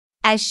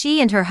As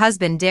she and her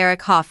husband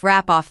Derek Hough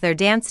wrap off their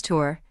dance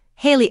tour,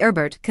 Hayley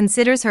Erbert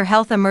considers her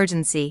health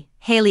emergency.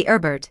 Hayley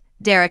Erbert,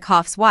 Derek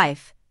Hough's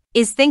wife,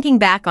 is thinking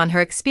back on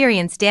her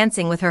experience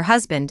dancing with her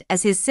husband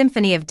as his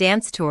Symphony of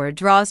Dance tour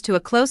draws to a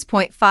close.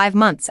 5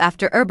 months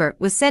after Erbert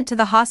was sent to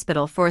the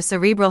hospital for a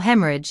cerebral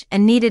hemorrhage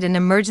and needed an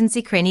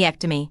emergency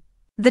craniectomy,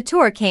 the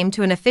tour came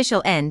to an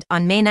official end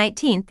on May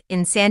 19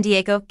 in San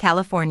Diego,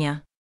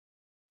 California.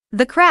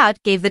 The crowd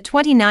gave the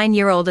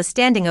 29-year-old a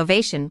standing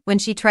ovation when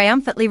she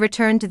triumphantly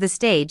returned to the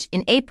stage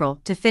in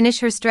April to finish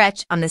her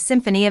stretch on the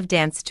Symphony of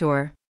Dance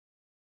tour.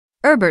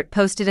 Erbert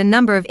posted a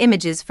number of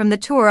images from the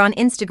tour on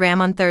Instagram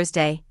on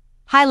Thursday,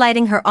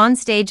 highlighting her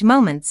on-stage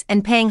moments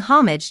and paying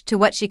homage to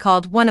what she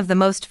called one of the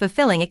most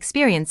fulfilling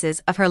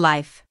experiences of her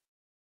life.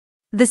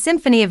 The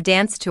Symphony of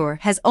Dance tour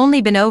has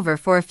only been over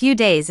for a few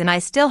days and I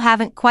still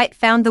haven't quite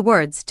found the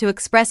words to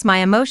express my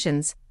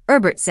emotions,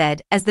 Erbert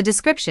said as the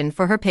description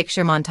for her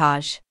picture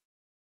montage.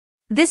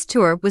 This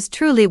tour was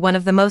truly one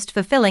of the most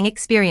fulfilling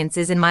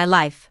experiences in my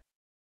life.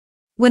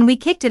 When we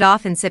kicked it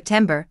off in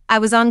September, I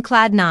was on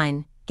cloud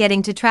nine,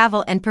 getting to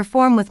travel and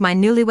perform with my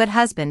newlywed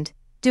husband,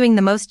 doing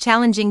the most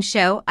challenging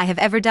show I have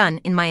ever done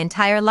in my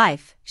entire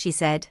life, she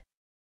said.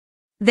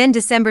 Then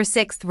December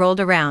 6 rolled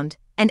around,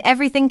 and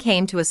everything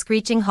came to a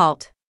screeching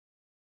halt.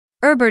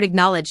 Erbert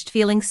acknowledged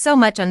feeling so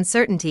much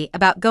uncertainty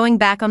about going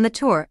back on the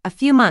tour a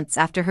few months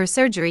after her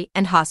surgery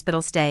and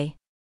hospital stay.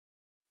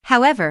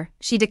 However,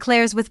 she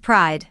declares with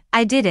pride,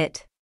 "I did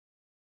it.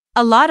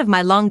 A lot of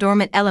my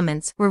long-dormant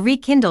elements were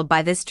rekindled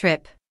by this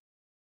trip.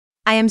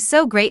 I am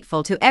so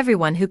grateful to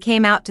everyone who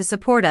came out to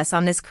support us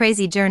on this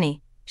crazy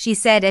journey," she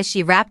said as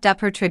she wrapped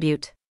up her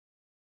tribute.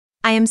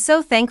 "I am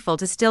so thankful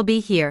to still be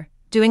here,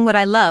 doing what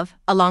I love,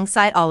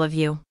 alongside all of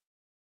you.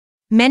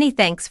 Many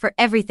thanks for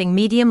everything."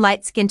 Medium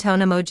light skin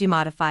tone emoji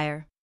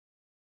modifier.